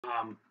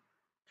Um,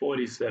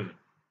 47.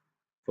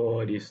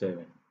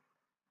 47.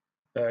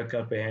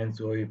 Clap your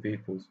hands, all you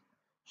peoples.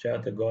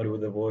 Shout to God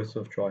with a voice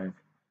of triumph.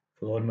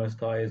 For the Lord Most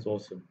High is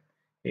awesome.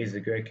 He is the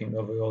great King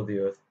over all the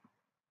earth.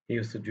 He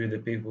will subdue the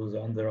peoples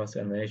under us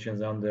and the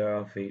nations under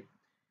our feet.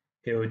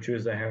 He will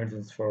choose the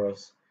inheritance for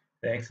us,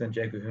 the excellent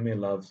Jacob whom he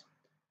loves.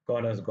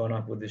 God has gone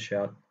up with a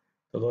shout,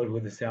 the Lord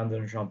with the sound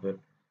of a trumpet.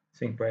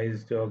 Sing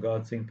praises to our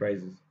God, sing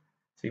praises.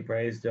 Sing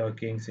praise to our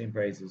King, sing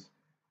praises.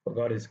 For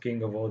God is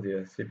King of all the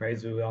earth. Sing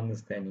praises with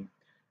understanding.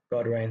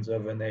 God reigns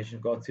over a nation.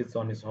 God sits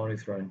on his holy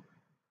throne.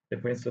 The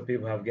prince of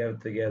people have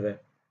gathered together,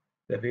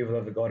 the people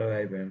of the God of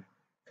Abraham.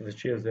 For the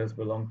shields of earth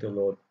belong to the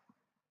Lord,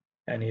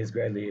 and he is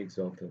greatly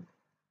exalted.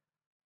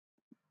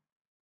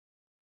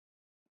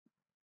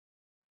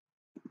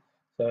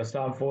 So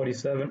Psalm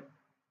 47,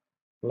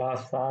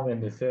 last psalm in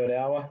the third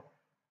hour.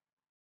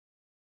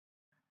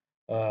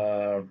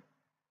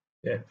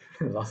 Yeah,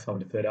 last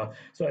psalm in the third hour.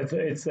 So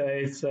it's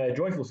a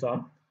joyful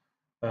psalm,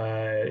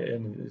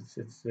 and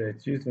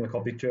it's used in the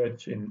Coptic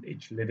Church in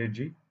each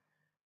liturgy.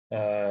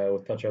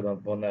 We'll touch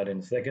upon that in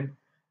a second.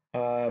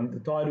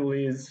 The title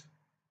is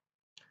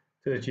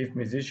To the Chief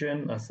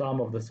Musician, a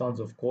psalm of the sons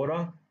of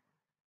Korah,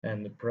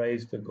 and the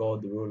praise to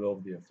God, the ruler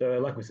of the earth. So,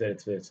 like we said,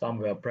 it's a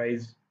psalm about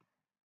praise,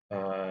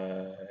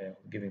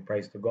 giving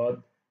praise to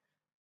God.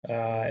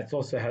 It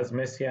also has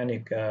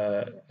messianic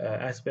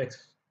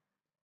aspects,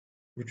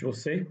 which we'll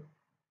see.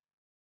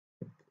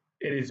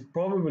 It is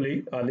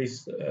probably, at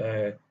least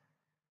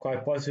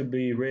quite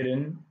possibly,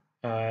 written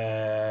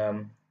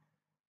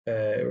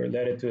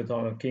related to the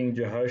time of King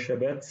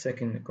Jehoshaphat,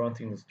 2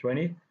 Chronicles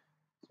 20. So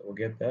we'll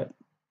get that.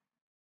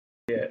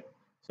 Yeah,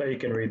 so you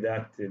can read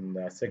that in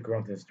 2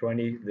 Chronicles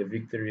 20, the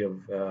victory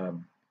of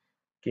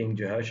King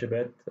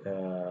Jehoshaphat,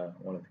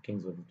 one of the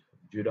kings of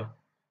Judah.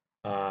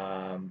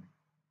 And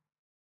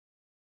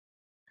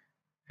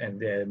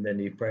then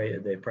they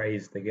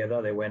praised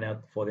together. They went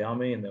out for the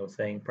army and they were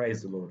saying,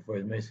 "Praise the Lord for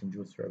His mercy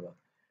endures forever."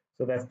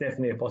 So that's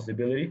definitely a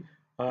possibility.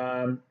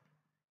 But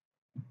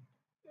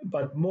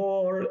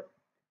more,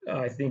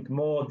 I think,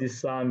 more this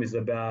psalm is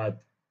about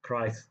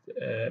Christ,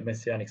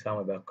 messianic psalm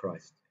about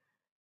Christ.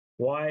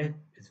 Why?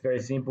 It's very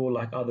simple,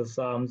 like other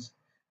psalms,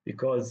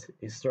 because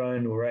His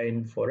throne will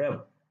reign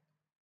forever.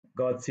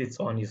 God sits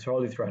on His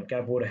holy throne,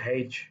 capital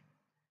H,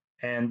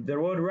 and the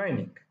word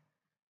reigning.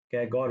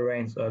 Okay, God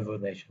reigns over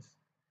nations.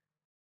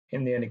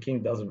 In the end, the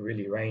king doesn't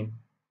really reign.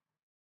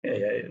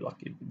 Yeah,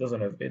 like it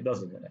doesn't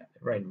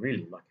reign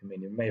really. Like I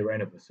mean, it may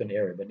reign over a certain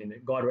area, but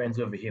God reigns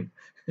over him.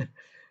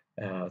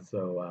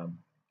 So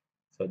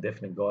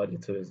definitely God.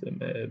 It's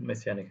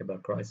messianic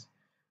about Christ.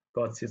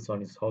 God sits on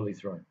His holy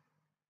throne.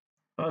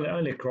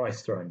 Only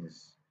Christ's throne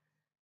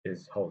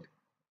is holy.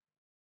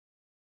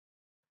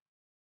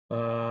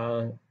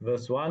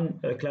 Verse 1,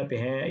 clap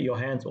your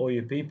hands, all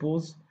you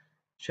peoples,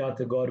 shout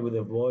to God with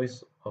a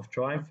voice of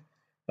triumph.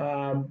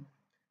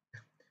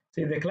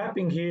 See, the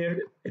clapping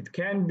here, it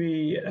can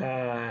be,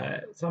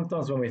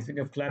 sometimes when we think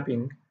of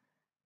clapping,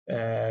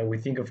 we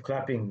think of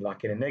clapping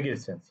like in a negative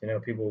sense. You know,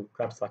 people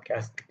clap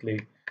sarcastically.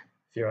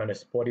 If you're on a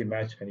sporting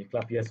match and you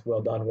clap, yes,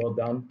 well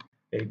done,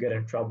 they get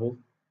in trouble.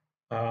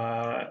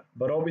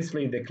 But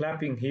obviously, the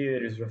clapping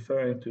here is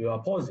referring to a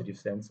positive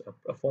sense,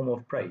 a form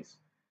of praise.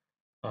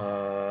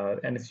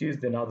 And it's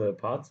used in other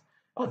parts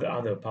of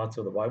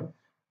the Bible.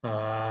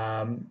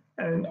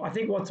 And I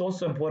think what's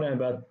also important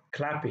about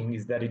clapping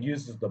is that it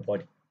uses the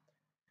body.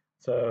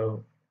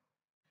 So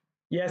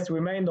yes, we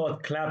may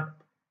not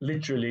clap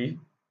literally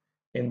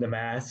in the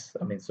mass.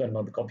 I mean, certainly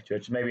not the Coptic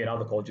Church. Maybe in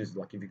other cultures,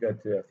 like if you go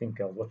to, I think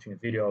I was watching a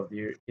video of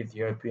the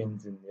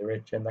Ethiopians and the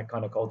rich and that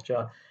kind of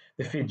culture.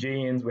 The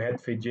Fijians, we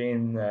had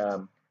Fijian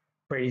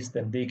priest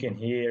and deacon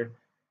here,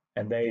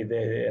 and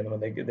when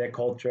they get their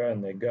culture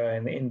and they go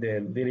and in the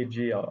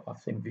liturgy. I've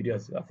seen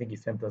videos. I think he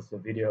sent us a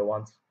video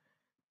once,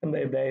 and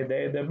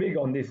they're big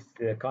on this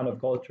kind of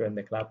culture and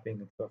the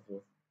clapping and so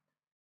forth.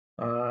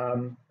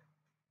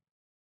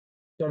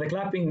 So the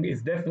clapping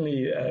is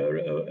definitely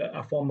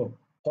a form of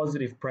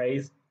positive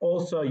praise.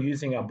 Also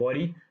using our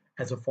body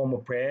as a form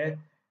of prayer,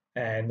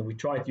 and we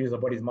try to use our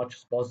body as much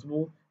as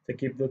possible to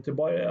keep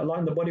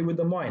align the body with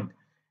the mind.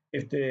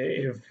 If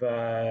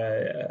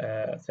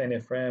Saint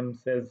Ephraim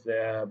says,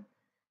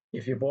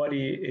 if your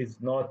body is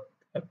not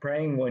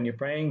praying when you're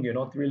praying, you're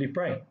not really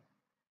praying.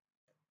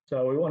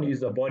 So we want to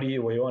use the body.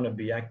 We want to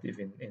be active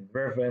in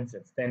reverence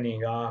and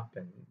standing up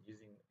and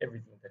using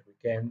everything that we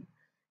can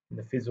in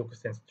the physical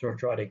sense to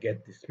try to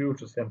get the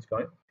spiritual sense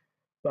going.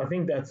 So I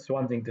think that's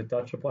one thing to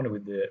touch upon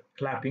with the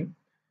clapping.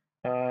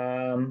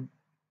 And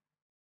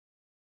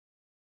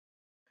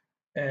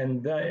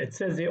it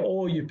says here,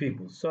 all you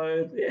people.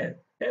 So yeah,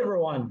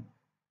 everyone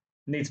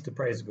needs to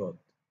praise God.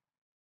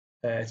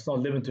 It's not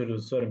limited to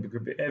a certain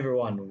group.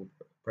 Everyone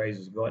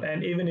praises God.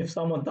 And even if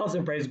someone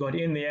doesn't praise God,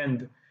 in the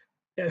end,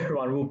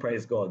 everyone will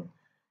praise God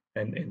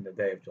in the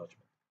day of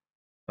judgment.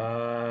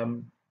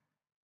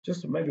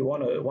 Just maybe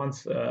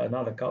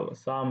another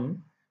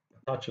psalm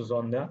touches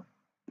on that.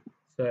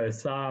 So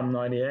Psalm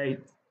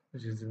 98,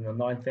 which is in the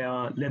ninth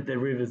hour, let the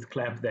rivers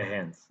clap their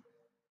hands.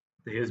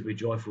 The hills be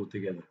joyful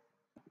together.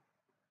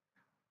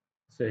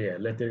 So yeah,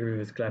 let the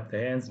rivers clap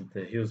their hands, let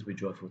the hills be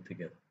joyful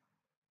together.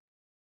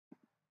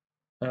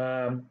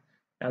 Um,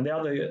 and the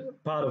other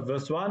part of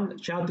verse 1,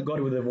 shout to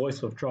God with a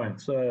voice of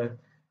triumph. So,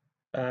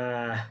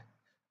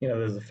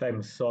 there's a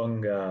famous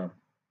song,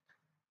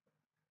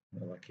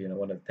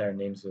 one of their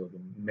names or the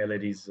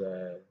melodies,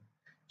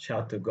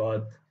 shout to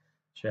God,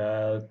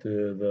 shout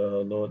to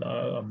the Lord.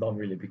 I'm not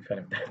really a big fan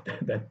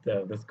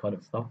of this kind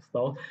of stuff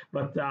style.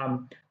 But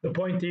the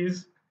point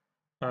is,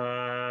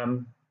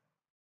 um,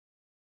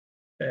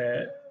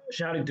 uh,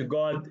 shouting to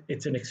God,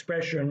 it's an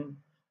expression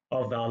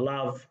of our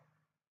love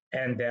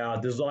and our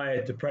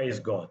desire to praise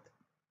God,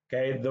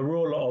 okay, the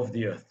ruler of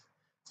the earth.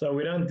 So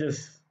we don't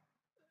just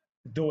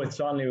do it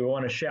suddenly, we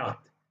want to shout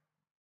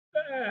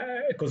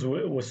because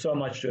we're so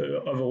much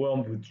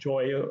overwhelmed with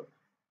joy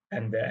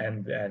and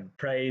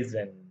praise,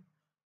 and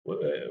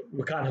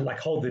we kind of like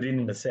hold it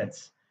in a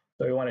sense.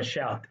 So we want to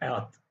shout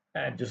out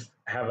and just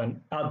have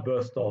an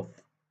outburst of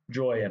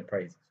joy and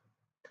praise.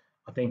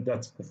 I think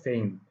that's the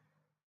theme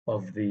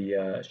of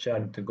the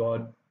shouting to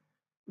God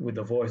with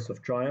the voice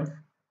of triumph.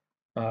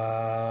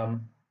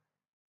 Um,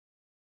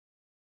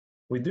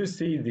 we do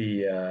see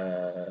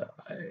the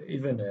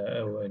even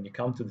when you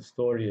come to the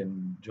story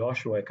in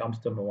Joshua, it comes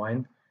to my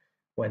mind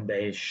when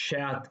they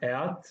shout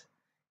out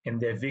in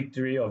their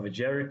victory over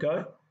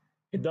Jericho.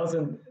 He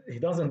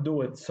doesn't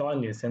do it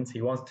silently, since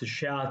he wants to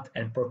shout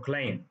and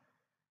proclaim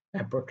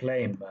and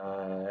proclaim.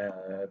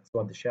 That's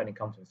what the shouting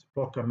comes from. It's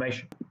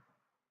proclamation.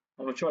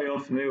 I'm not sure you're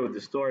familiar with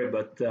the story,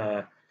 but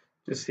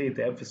just see it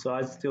to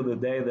emphasize, till the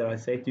day that I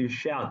say to you,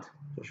 shout,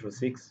 Joshua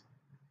 6.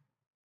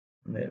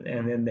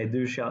 And then they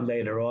do shout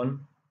later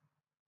on,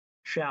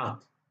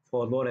 shout,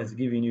 for the Lord has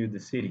given you the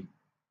city.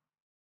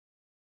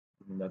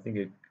 And I think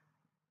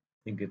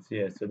it's,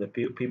 yeah. So the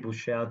people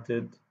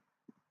shouted,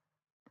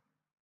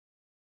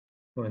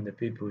 when the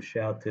people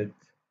shouted,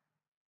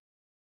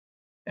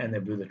 and they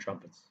blew the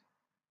trumpets.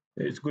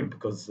 It's good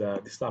because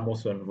this time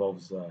also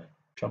involves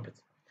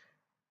trumpets.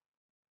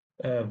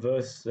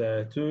 Verse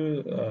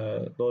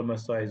 2, Lord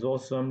Messiah is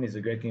awesome. He's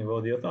a great king of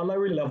all the earth. I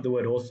really love the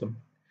word awesome.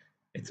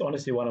 It's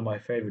honestly one of my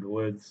favorite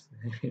words.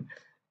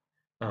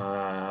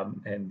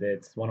 And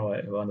it's one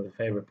of the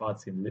favorite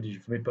parts in liturgy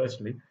for me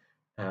personally.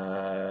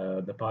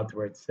 The part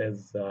where it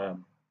says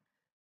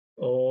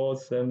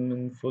awesome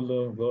and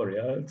full of glory.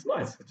 It's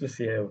nice. It's just,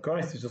 yeah,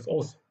 Christ is just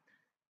awesome.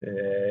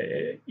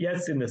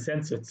 Yes, in the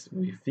sense that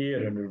we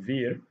fear and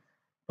revere,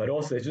 but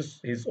also it's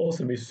just his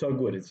awesome is so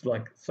good. It's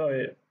like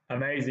so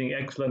amazing,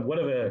 excellent,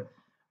 whatever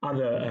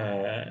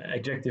other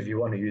adjective you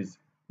want to use.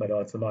 But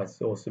it's a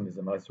nice, awesome is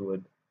a nice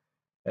word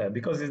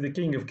because he's the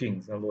King of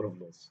Kings and Lord of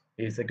Lords.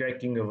 He's the great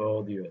King of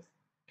all the earth.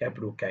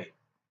 Capital K.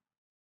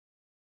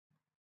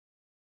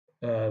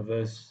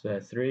 Verse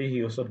 3,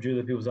 he will subdue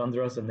the peoples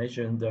under us and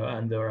nations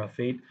under our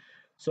feet.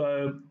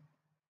 So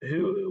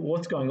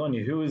what's going on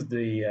here? Who is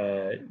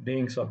the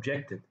being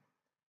subjected?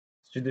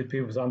 The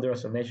people's under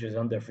us and nations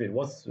under their feet.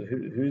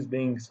 Who's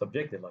being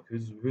subjected? Like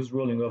who's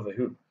ruling over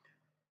who?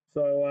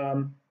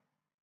 So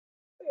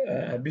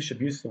Bishop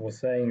Yusuf was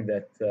saying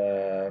that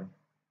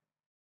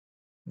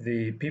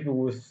the people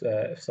will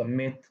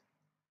submit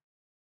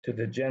to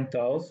the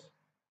Gentiles.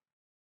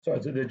 Sorry,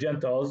 to the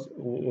Gentiles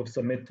will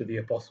submit to the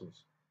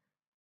apostles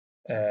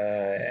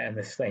and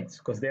the saints,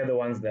 because they're the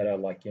ones that are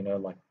like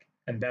like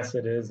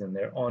ambassadors, and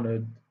they're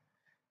honored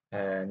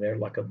and they're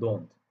like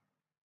adorned.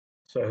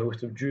 So who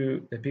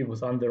subdue the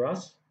peoples under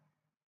us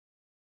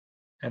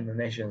and the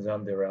nations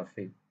under our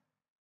feet.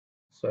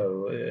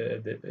 So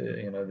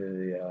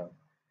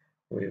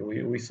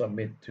we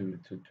submit to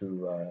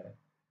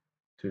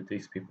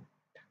these people.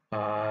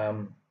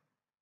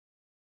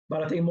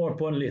 But I think more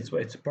importantly,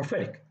 it's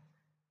prophetic.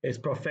 It's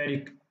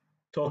prophetic,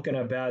 talking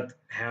about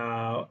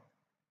how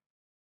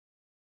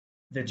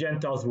the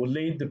Gentiles will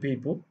lead the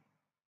people,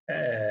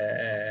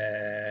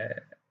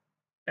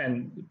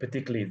 and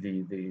particularly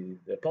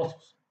the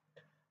apostles.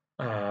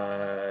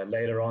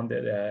 Later on,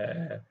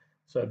 that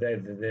so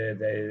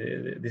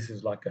this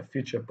is like a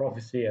future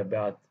prophecy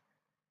about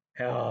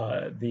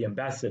how the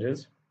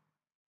ambassadors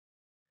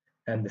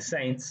and the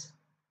saints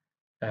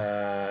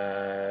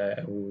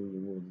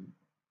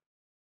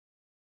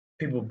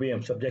people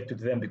being subjected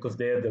to them because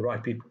they're the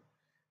right people.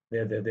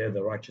 They're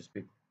the righteous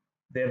people.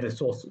 They're the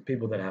source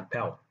people that have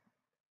power.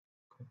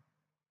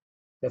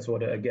 That's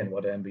what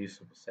Amber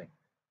Yusuf was saying.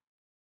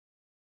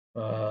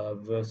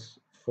 Verse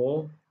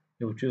 4,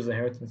 he will choose the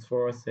inheritance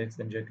for us, sex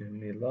and Jacob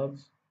whom he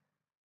loves.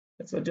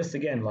 So just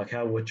again, like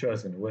how we're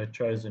chosen. We're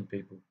chosen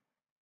people.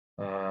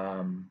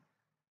 And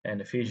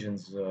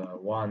Ephesians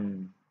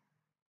 1,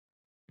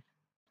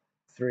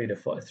 3 to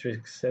 5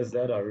 3 says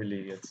that.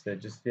 It's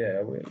just,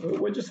 yeah,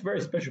 we're just very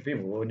special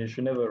people. You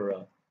should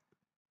never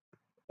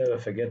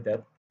forget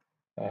that.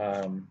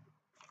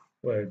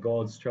 We're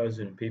God's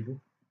chosen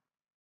people.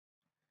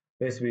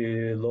 Blessed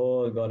be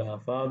Lord God our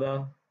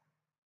Father,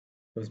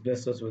 who has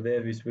blessed us with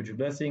every spiritual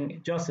blessing,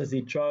 just as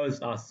he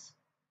chose us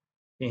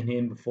in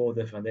him before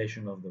the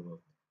foundation of the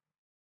world.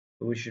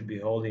 We should be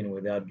holy and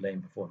without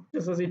blame before him.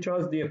 Just as he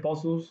chose the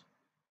apostles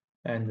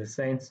and the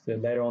saints,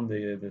 later on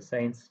the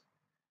saints,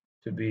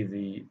 to be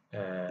the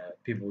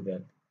people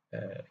that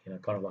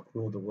kind of like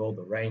rule the world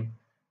or reign,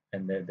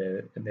 and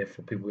and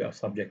therefore people are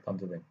subject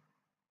unto them.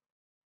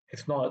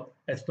 It's not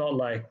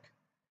like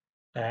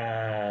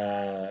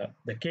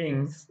the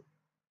kings,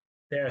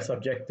 they are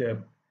subject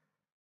to.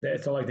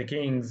 It's not like the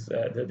kings,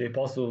 the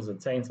apostles and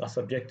saints are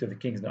subject to the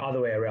kings, the other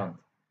way around,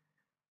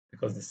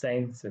 because the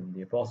saints and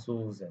the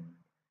apostles and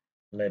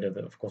later,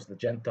 of course, the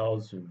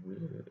Gentiles who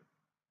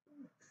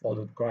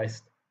followed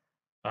Christ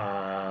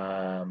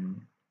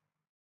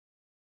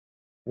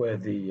were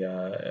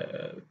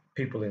the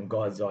people in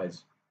God's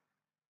eyes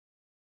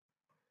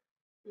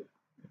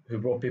who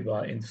brought people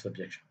into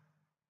subjection.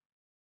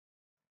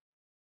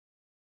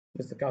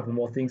 Just a couple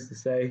more things to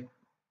say.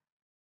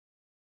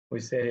 We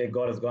said here,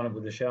 God has gone up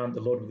with the shout,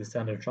 the Lord with the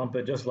sound of the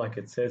trumpet, just like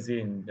it says here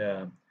in,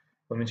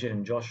 we mentioned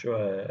in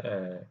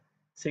Joshua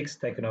 6,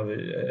 taken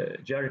over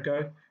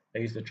Jericho.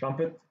 They used the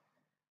trumpet.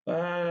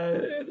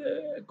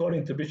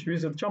 According to Bishop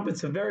Yusuf, the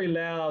trumpet's a very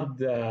loud,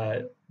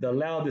 the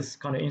loudest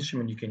kind of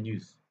instrument you can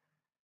use.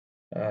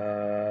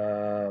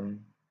 So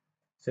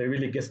it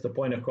really gets the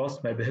point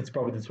across. Maybe that's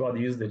why they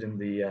used it in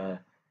the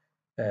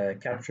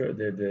capture,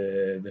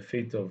 the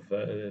feat of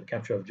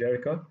capture of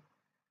Jericho.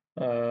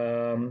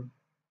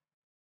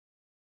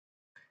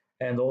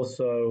 And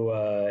also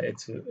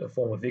it's a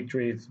form of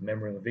victory, it's a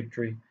memory of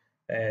victory,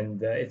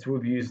 and it will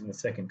be used in the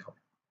second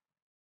coming.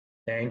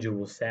 The angel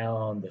will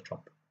sound the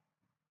trumpet.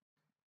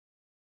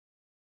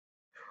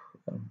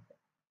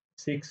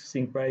 6,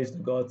 sing praise to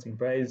God, sing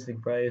praise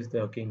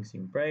to our King,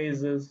 sing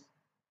praises.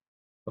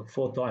 Like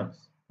 4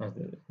 times.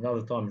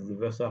 Another time is the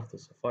verse after,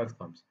 so 5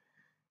 times.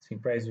 Sing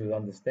praise with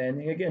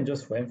understanding. Again,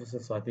 just for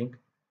emphasis, I think.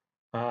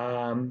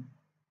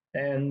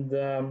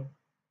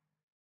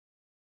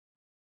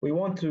 We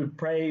want to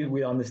pray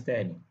with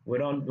understanding. We're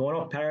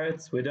not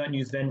parrots. We don't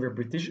use vain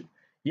repetition.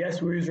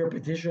 Yes, we use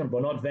repetition,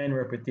 but not vain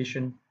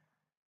repetition.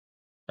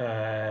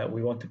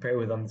 We want to pray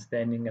with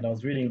understanding. And I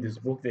was reading this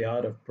book, The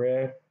Art of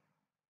Prayer.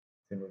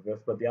 It's in reverse,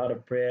 but The Art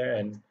of Prayer.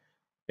 And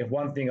if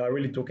one thing I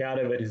really took out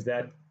of it is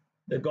that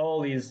the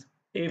goal is,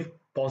 if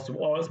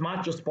possible, or as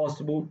much as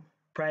possible,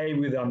 pray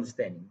with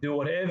understanding. Do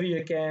whatever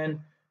you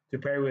can to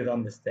pray with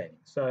understanding.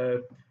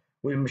 So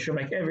we should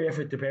make every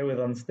effort to pray with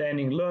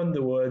understanding, learn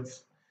the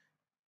words,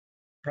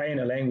 pray in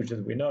a language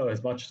that we know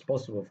as much as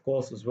possible, of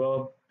course, as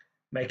well.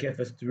 Make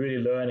efforts to really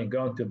learn and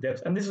go into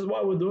depth. And this is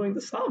why we're doing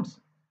the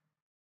Psalms.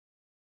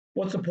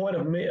 What's the point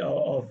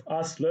of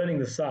us learning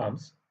the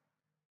Psalms,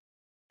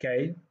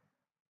 okay,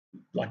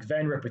 like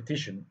vain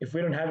repetition, if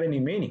we don't have any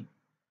meaning?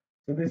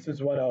 So this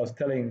is what I was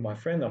telling my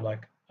friend. I'm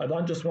like, I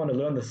don't just want to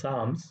learn the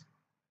Psalms,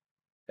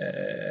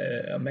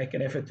 make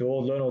an effort to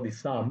learn all these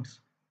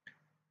Psalms.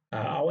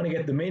 I want to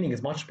get the meaning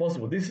as much as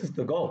possible. This is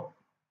the goal.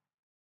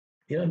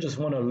 You don't just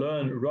want to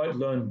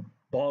learn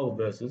Bible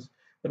verses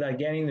without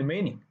gaining the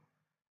meaning.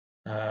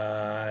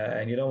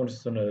 And you don't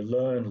just want to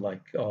learn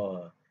like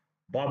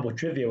Bible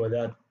trivia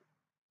without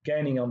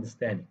gaining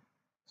understanding.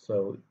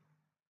 So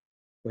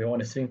we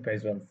want to sing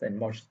praise and understand as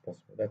much as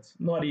possible. That's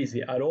not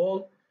easy at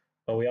all,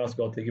 but we ask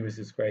God to give us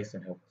His grace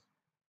and help us.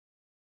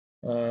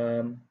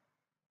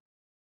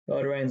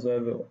 God reigns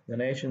over the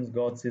nations.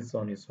 God sits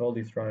on His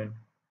holy throne.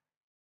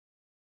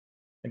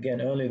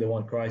 Again, only the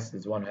one Christ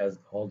is one has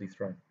the holy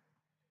throne.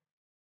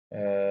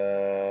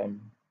 I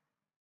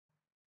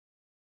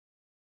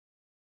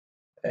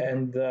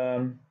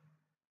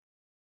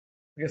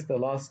guess the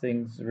last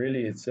things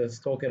really, it's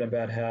just talking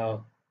about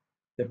how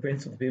the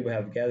prince of the people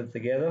have gathered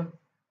together,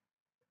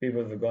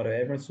 people of the God of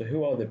heaven. So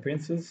who are the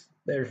princes?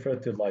 They refer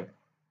to like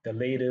the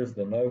leaders,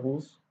 the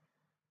nobles.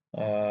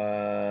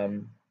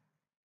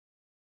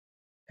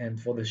 And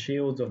for the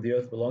shields of the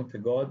earth belong to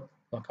God.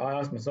 Like I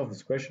asked myself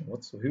this question: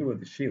 who are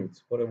the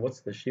shields?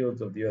 What's the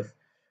shields of the earth?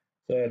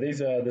 So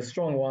these are the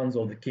strong ones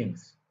or the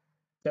kings.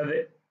 So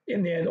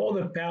in the end, all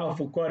the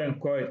powerful, quote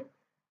unquote,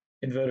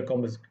 inverted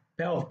commas,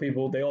 powerful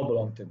people, they all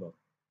belong to God.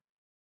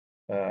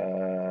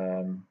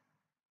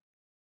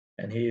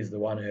 And He is the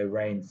one who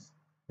reigns.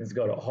 He's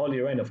got a holy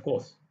reign, of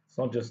course. It's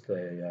not just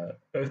a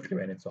earthly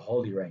reign; it's a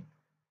holy reign.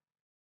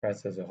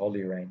 Christ has a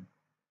holy reign.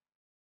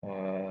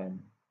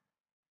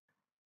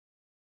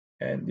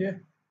 And yeah,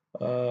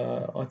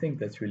 I think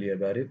that's really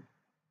about it.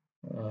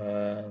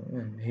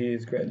 And He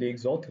is greatly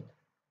exalted,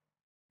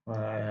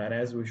 and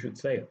as we should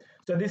say.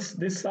 So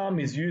this psalm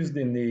is used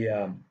in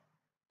the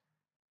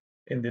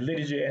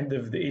liturgy, end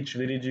of each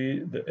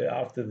liturgy,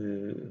 after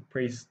the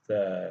priest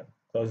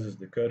closes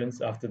the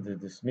curtains, after the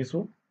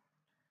dismissal.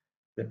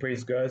 The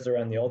priest goes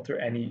around the altar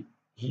and he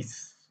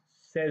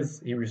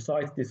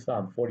recites this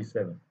psalm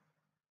 47.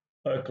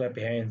 Oh, clap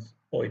your hands,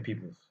 all you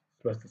peoples.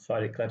 Supposed to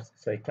say he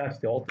claps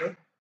the altar.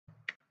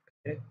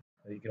 Okay.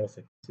 You can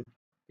also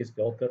kiss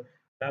the altar.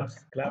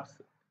 Claps,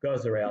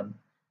 goes around.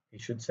 He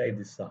should say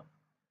this psalm.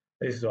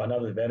 This is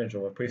another advantage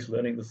of a priest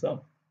learning the psalm.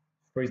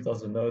 If the priest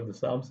doesn't know the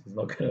psalms, he's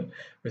not going to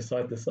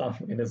recite the psalm,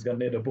 and he's going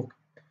to need a book.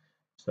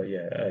 So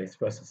yeah, he's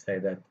supposed to say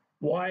that.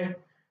 Why?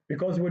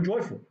 Because we're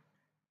joyful.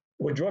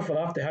 We're joyful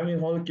after having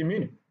Holy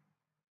Communion.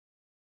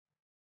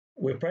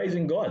 We're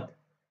praising God.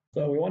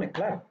 So we want to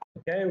clap.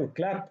 Okay, we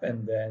clap,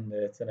 and then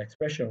it's an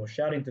expression. We're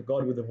shouting to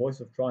God with a voice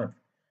of triumph.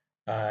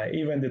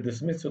 Even the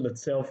dismissal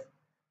itself,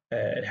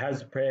 it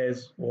has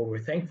prayers where we're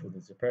thankful.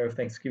 There's a prayer of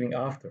thanksgiving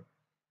after.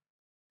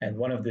 And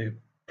one of the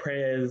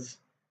prayers,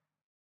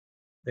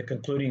 the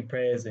concluding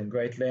prayers in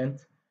Great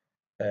Lent,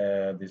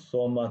 the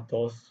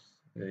Somatos,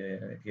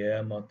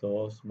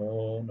 Gematos,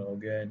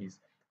 Monogen, is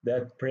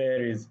that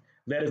prayer is,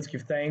 let us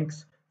give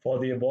thanks for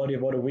the body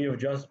of what we have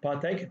just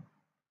partaken.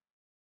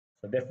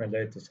 So definitely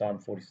related to Psalm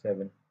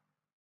 47.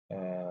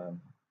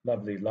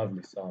 Lovely,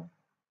 lovely psalm.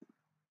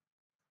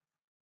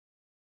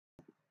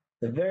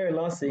 The very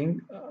last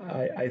thing,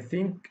 I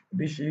think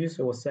Bishop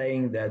Yusuf was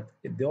saying that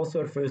it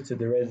also refers to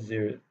the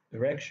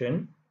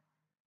resurrection.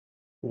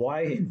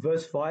 Why in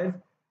verse 5,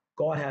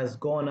 God has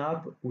gone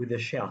up with a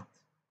shout.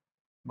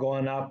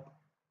 Gone up,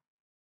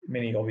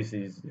 meaning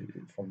obviously is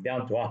from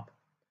down to up.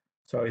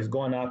 So he's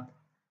gone up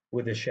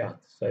with a shout.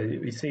 So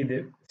we see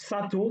the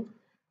subtle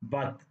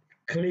but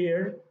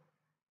clear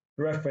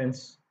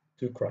reference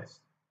to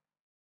Christ.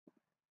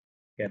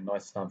 Again,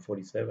 nice Psalm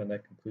 47.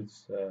 That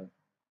concludes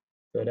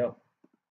third L.